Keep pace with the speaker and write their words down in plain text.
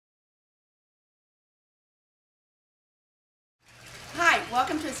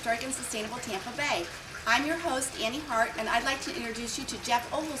Welcome to Historic and Sustainable Tampa Bay. I'm your host, Annie Hart, and I'd like to introduce you to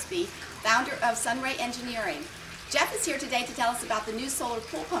Jeff Oglesby, founder of Sunray Engineering. Jeff is here today to tell us about the new solar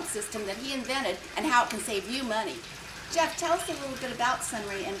pool pump system that he invented and how it can save you money. Jeff, tell us a little bit about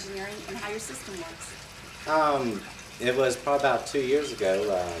Sunray Engineering and how your system works. It was probably about 2 years ago.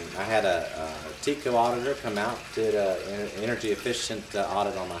 I had a TECO auditor come out, did an energy efficient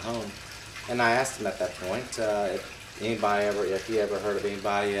audit on my home, and I asked him at that point if he ever heard of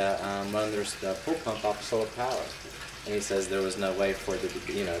anybody running their pool pump off of solar power, and he says there was no way for it to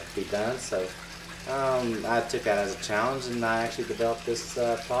be done. So I took that as a challenge, and I actually developed this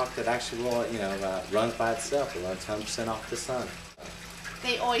product that actually will runs by itself. It runs 100% off the sun.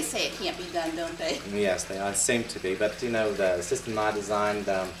 They always say it can't be done, don't they? Yes, they seem to be. But the system I designed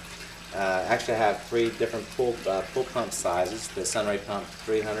actually have 3 different pool pump sizes: the Sunray Pump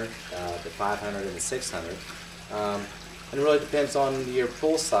 300, the 500, and the 600. And it really depends on your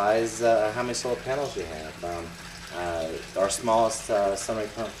pool size, how many solar panels you have. Our smallest Sunray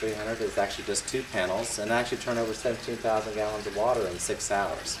Pump 300 is actually just 2 panels, and actually turn over 17,000 gallons of water in 6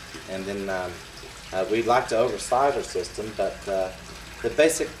 hours. And then we'd like to oversize our system, but the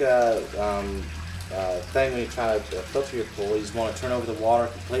basic thing when you try to filter your pool, you just want to turn over the water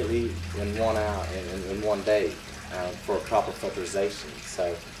completely in 1 hour, in 1 day, for proper filtration.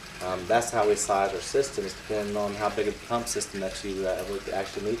 So that's how we size our systems, depending on how big a pump system that you would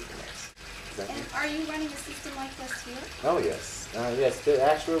actually need from us. And are you running a system like this here? Oh yes, yes.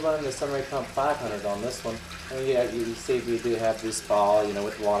 Actually, we're running the Sunray Pump 500 on this one. And you see we do have this fall,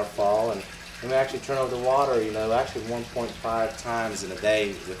 with waterfall, and we actually turn over the water, actually 1.5 times in a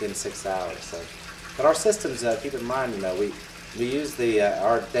day within 6 hours. So, but our systems, keep in mind, we use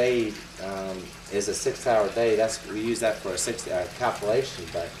our day is a 6-hour day. We use that for a 6-hour calculation,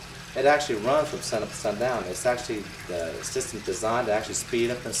 but it actually runs from sun up to sundown. It's actually the system designed to actually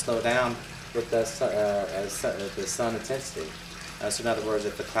speed up and slow down with the sun intensity. So in other words,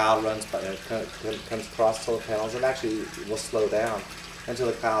 if the cloud runs comes across solar panels, it actually will slow down until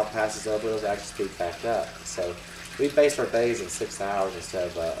the cloud passes over. It'll actually speed back up. So we base our days in 6 hours instead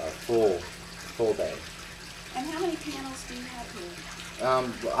of a full day. And how many panels do you have here?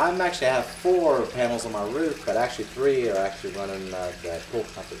 I actually have 4 panels on my roof, but actually 3 are actually running the pool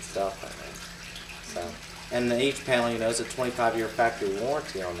pump itself right now. So, and each panel, is a 25-year factory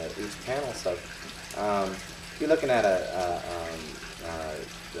warranty on each panel. So you're looking at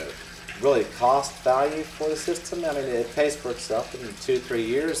the really cost value for the system. I mean, it pays for itself in 2-3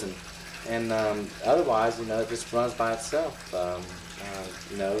 years, and otherwise, it just runs by itself.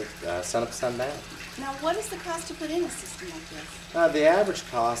 Sun up, sun down. Now, what is the cost to put in a system like this? The average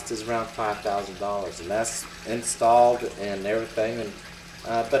cost is around $5,000, and that's installed and everything. And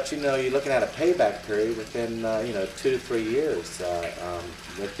but you're looking at a payback period within 2 to 3 years.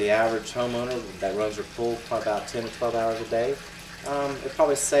 With the average homeowner that runs their pool for about 10 to 12 hours a day, it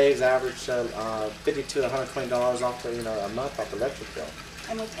probably saves average $50 to $120 off a month off the electric bill.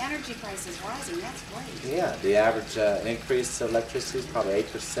 And with energy prices rising, that's great. Yeah, the average increase of electricity is probably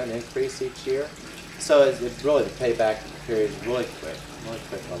 8% increase each year. So it's really, the payback period is really quick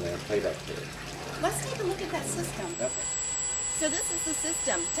on the payback period. Let's take a look at that system. Okay. So this is the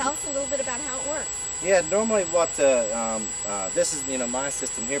system. Tell us a little bit about how it works. Yeah, normally this is my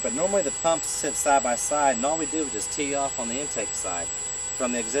system here, but normally the pumps sit side by side, and all we do is just tee off on the intake side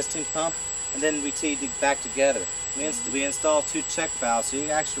from the existing pump, and then we tee back together. We install 2 check valves, so you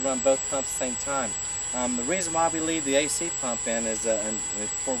can actually run both pumps at the same time. The reason why we leave the AC pump in is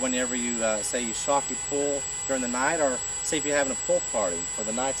for whenever you say you shock your pool during the night, or say if you're having a pool party for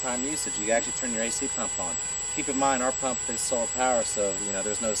the nighttime usage, you actually turn your AC pump on. Keep in mind, our pump is solar power, so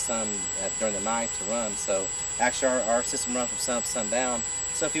there's no sun during the night to run. So actually, our system runs from sun up to sundown.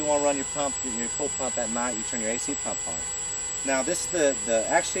 So if you want to run your pool pump at night, you turn your AC pump on. Now this is the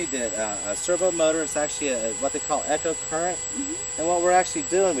servo motor. It's actually what they call echo current. And what we're actually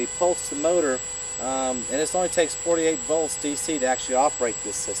doing, we pulse the motor, and it only takes 48 volts DC to actually operate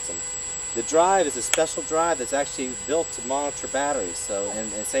this system. The drive is a special drive that's actually built to monitor batteries. So, and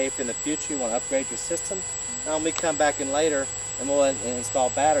say if in the future you want to upgrade your system, we come back in later and we'll install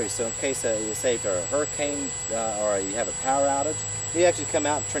batteries. So in case say if you're a hurricane or you have a power outage, you actually come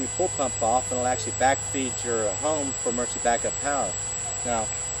out and turn your pool pump off, and it'll actually backfeed your home for emergency backup power. Now,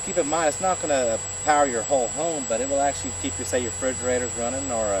 keep in mind, it's not going to power your whole home, but it will actually keep your refrigerators running,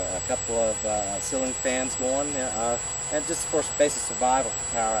 or a couple of ceiling fans going, and just for basic survival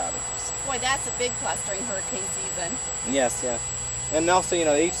for power outages. Boy, that's a big plus during hurricane season. Yes, yeah. And also,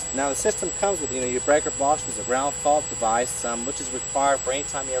 now the system comes with, your breaker box is a ground fault device, which is required for any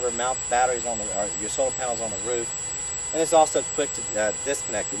time you ever mount batteries on or your solar panels on the roof. and it's also quick to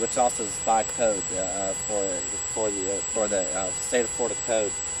disconnect it, which also is by code for the state of Florida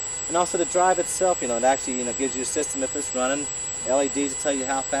code. And also the drive itself, it actually gives you a system if it's running. LEDs to tell you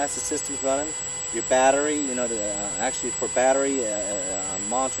how fast the system's running. Your battery, actually for battery,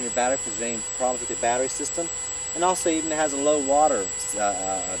 monitoring your battery if there's any problems with your battery system. And also even it has a low water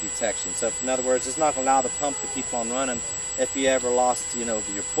detection. So in other words, it's not going to allow the pump to keep on running if you ever lost, your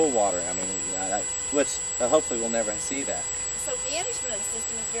pool water. I mean, which hopefully we'll never see that. So management of the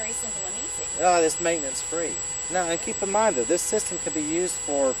system is very simple and easy. It's maintenance free. Now, and keep in mind though, this system can be used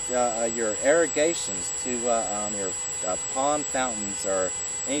for your irrigations to your pond fountains or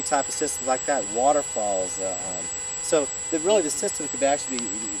any type of systems like that, waterfalls. So really the system could be actually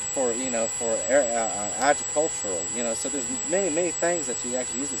for agricultural. So there's many things that you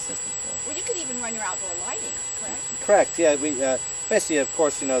actually use the system for. Well, you could even run your outdoor lighting, correct? Correct. Yeah. We basically, of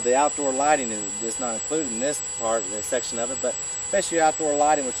course, the outdoor lighting is not included in this section of it, but basically your outdoor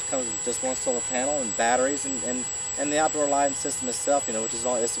lighting, which comes with just one solar panel and batteries, and the outdoor lighting system itself, which is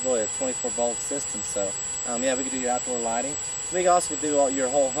it's really a 24-volt system. So yeah, we could do your outdoor lighting. We can also do all your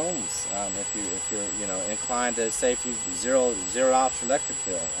whole homes if you're inclined to say if you zero out your electric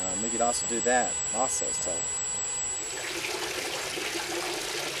bill. We could also do that also.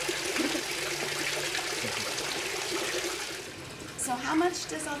 So how much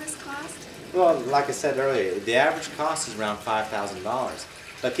does all this cost? Well, like I said earlier, the average cost is around $5,000.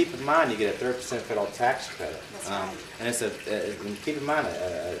 But keep in mind, you get a 30% federal tax credit. That's right. And keep in mind,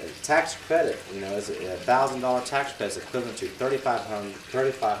 a tax credit, is a $1,000 tax credit is equivalent to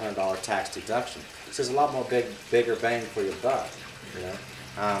 $3,500 tax deduction. So there's a lot more bigger bang for your buck.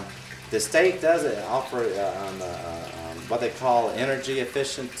 The state does offer what they call energy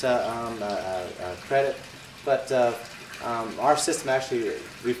efficient credit, but our system actually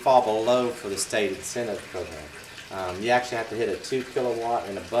we fall below for the state incentive program. You actually have to hit a 2 kilowatt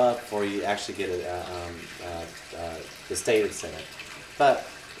and above before you actually get the state incentive. But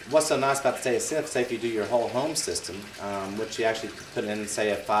what's so nice about the state incentive, say if you do your whole home system, which you actually put in, say,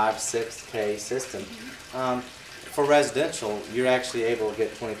 a 5-6K system, for residential, you're actually able to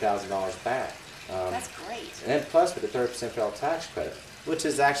get $20,000 back. That's great. And plus with the 30% federal tax credit, which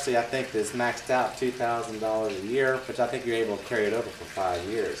is actually, I think, is maxed out $2,000 a year, which I think you're able to carry it over for 5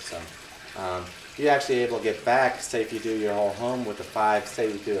 years. So you're actually able to get back, say if you do your whole home with say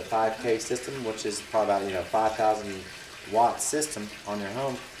you do a 5K system, which is probably about 5,000 watt system on your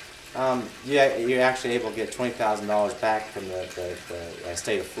home, you're actually able to get $20,000 back from the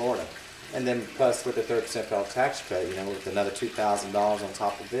state of Florida. And then plus with the 30% federal tax credit, with another $2,000 on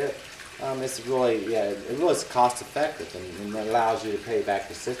top of it, it's really, it really is cost effective and it allows you to pay back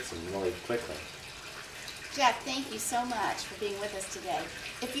the system really quickly. Jeff, thank you so much for being with us today.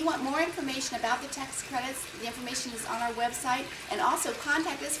 If you want more information about the tax credits, the information is on our website, and also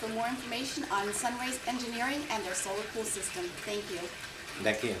contact us for more information on Sunrays Engineering and their solar pool system. Thank you.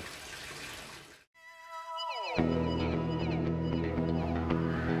 Thank you.